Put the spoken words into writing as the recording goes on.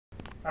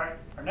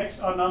Our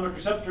next autonomic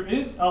receptor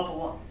is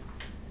alpha-1.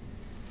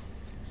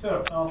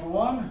 So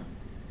alpha-1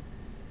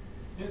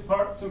 is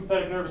part of the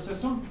sympathetic nervous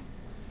system.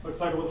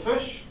 Looks like a little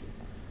fish.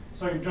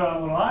 So I can draw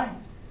a little eye.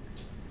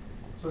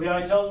 So the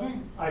eye tells me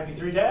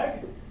IP3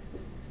 DAG.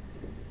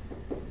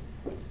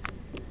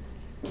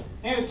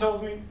 And it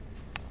tells me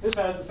this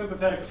has the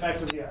sympathetic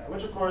effect of the eye,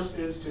 which of course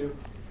is to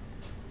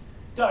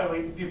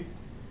dilate the pupil.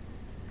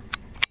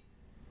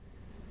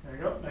 There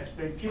you go, nice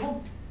big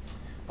pupil.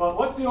 But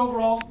what's the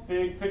overall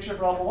big picture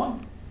for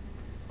alpha-1?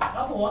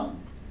 Alpha-1,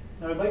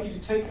 now I'd like you to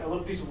take a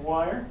little piece of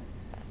wire,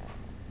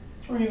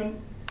 or even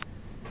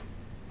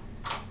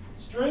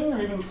string,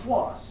 or even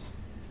floss,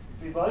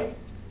 if you'd like.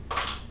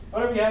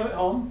 Whatever you have at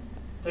home,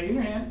 take it in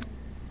your hand,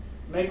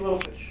 make a little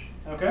fish,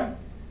 okay?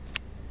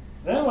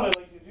 Then what I'd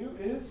like you to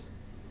do is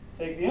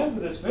take the ends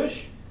of this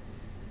fish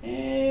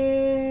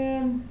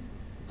and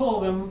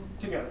pull them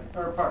together,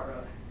 or apart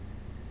rather.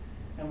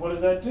 And what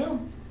does that do?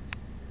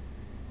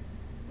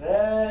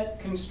 That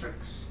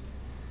constricts.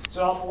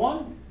 So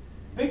alpha-1,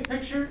 big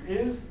picture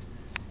is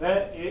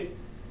that it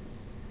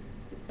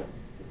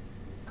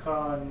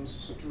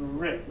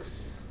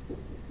constricts.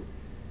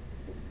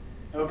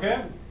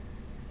 Okay?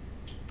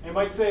 You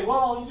might say,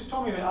 well, you just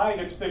told me the eye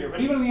gets bigger. But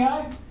even in the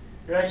eye,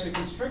 you're actually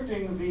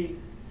constricting the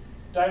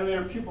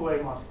dilator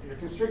pupillae muscle. You're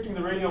constricting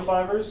the radial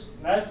fibers,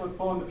 and that's what's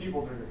pulling the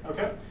pupil bigger.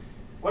 Okay?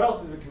 What else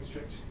does it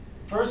constrict?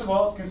 First of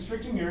all, it's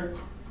constricting your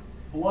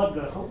blood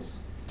vessels.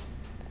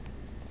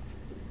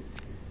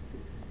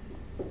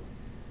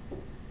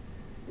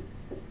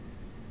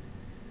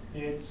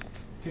 It's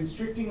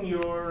constricting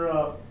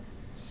your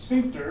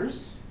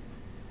sphincters,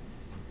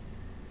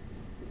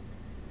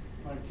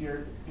 like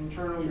your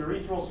internal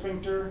urethral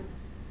sphincter,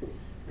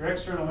 your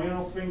external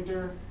anal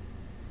sphincter,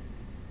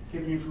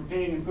 keeping you from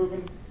peeing and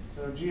pooping.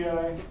 So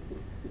GI,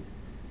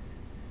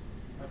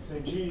 let's say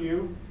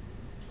GU.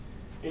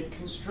 It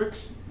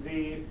constricts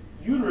the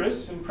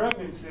uterus in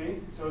pregnancy,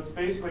 so it's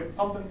basically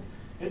pumping,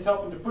 it's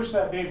helping to push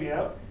that baby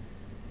out.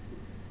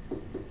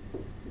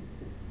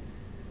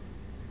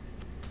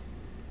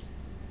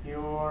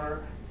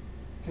 You're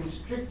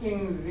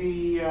constricting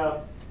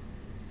the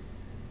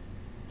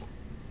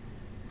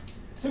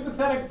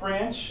sympathetic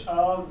branch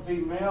of the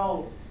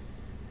male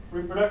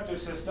reproductive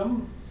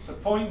system, the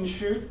point and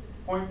shoot,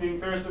 point being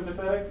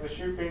parasympathetic, the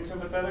shoot being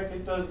sympathetic.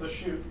 It does the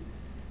shoot.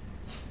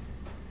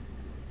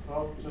 So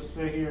I'll just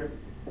say here,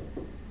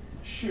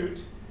 shoot.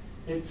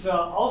 It's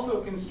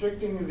also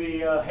constricting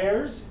the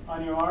hairs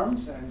on your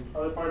arms and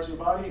other parts of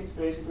your body. It's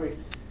basically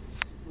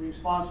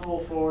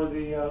responsible for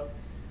the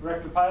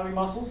erector pili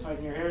muscles,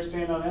 making your hair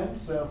stand on end.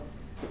 So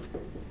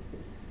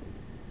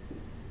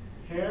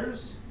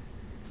hairs.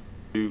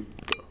 And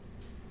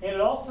it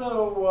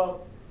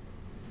also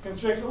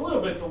constricts a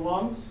little bit the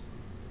lungs,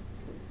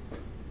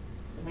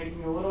 making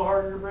it a little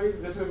harder to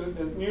breathe. This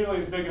isn't nearly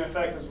as big an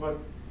effect as what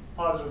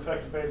positive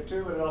effect of beta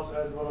 2, but it also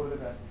has a little bit of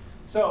that.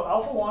 So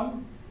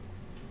alpha-1,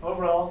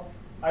 overall,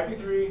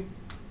 IP3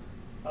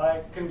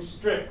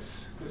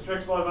 constricts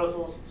blood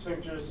vessels,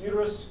 sphincters,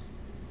 uterus,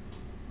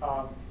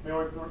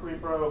 male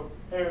repro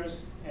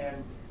hairs,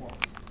 and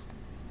lungs.